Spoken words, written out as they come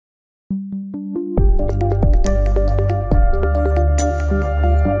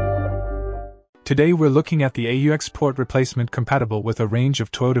Today we're looking at the AUX port replacement compatible with a range of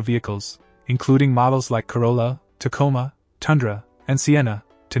Toyota vehicles, including models like Corolla, Tacoma, Tundra, and Sienna,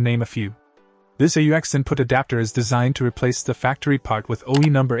 to name a few. This AUX input adapter is designed to replace the factory part with OE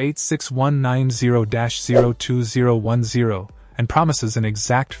number 86190-02010 and promises an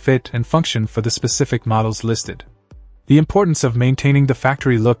exact fit and function for the specific models listed. The importance of maintaining the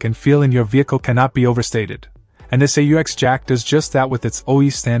factory look and feel in your vehicle cannot be overstated, and this AUX jack does just that with its OE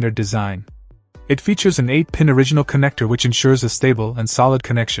standard design. It features an 8-pin original connector which ensures a stable and solid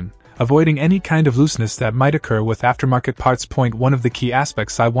connection, avoiding any kind of looseness that might occur with aftermarket parts. One of the key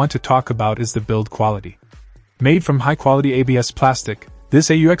aspects I want to talk about is the build quality. Made from high-quality ABS plastic, this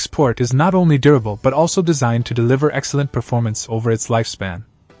AUX port is not only durable but also designed to deliver excellent performance over its lifespan.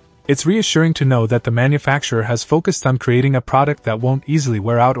 It's reassuring to know that the manufacturer has focused on creating a product that won't easily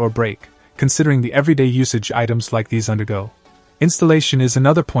wear out or break, considering the everyday usage items like these undergo. Installation is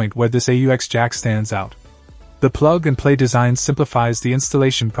another point where this AUX jack stands out. The plug-and-play design simplifies the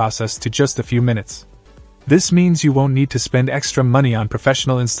installation process to just a few minutes. This means you won't need to spend extra money on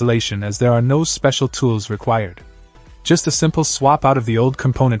professional installation as there are no special tools required. Just a simple swap out of the old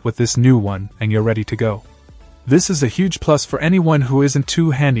component with this new one and you're ready to go. This is a huge plus for anyone who isn't too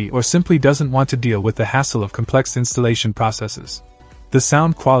handy or simply doesn't want to deal with the hassle of complex installation processes. The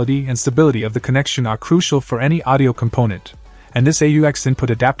sound quality and stability of the connection are crucial for any audio component, and this AUX input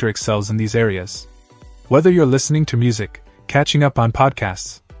adapter excels in these areas. Whether you're listening to music, catching up on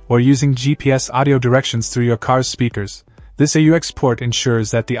podcasts, or using GPS audio directions through your car's speakers, this AUX port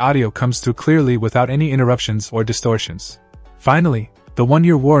ensures that the audio comes through clearly without any interruptions or distortions. Finally, the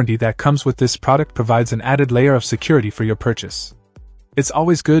 1-year warranty that comes with this product provides an added layer of security for your purchase. It's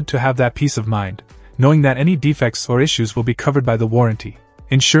always good to have that peace of mind, knowing that any defects or issues will be covered by the warranty,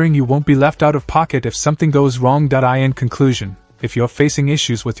 ensuring you won't be left out of pocket if something goes wrong. In conclusion, if you're facing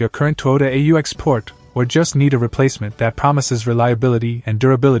issues with your current Toyota AUX port, or just need a replacement that promises reliability and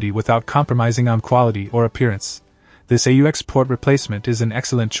durability without compromising on quality or appearance, this AUX port replacement is an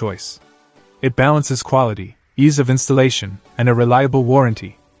excellent choice. It balances quality, ease of installation, and a reliable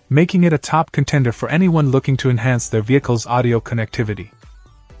warranty, making it a top contender for anyone looking to enhance their vehicle's audio connectivity.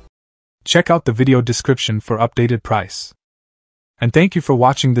 Check out the video description for updated price. And thank you for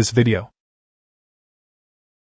watching this video.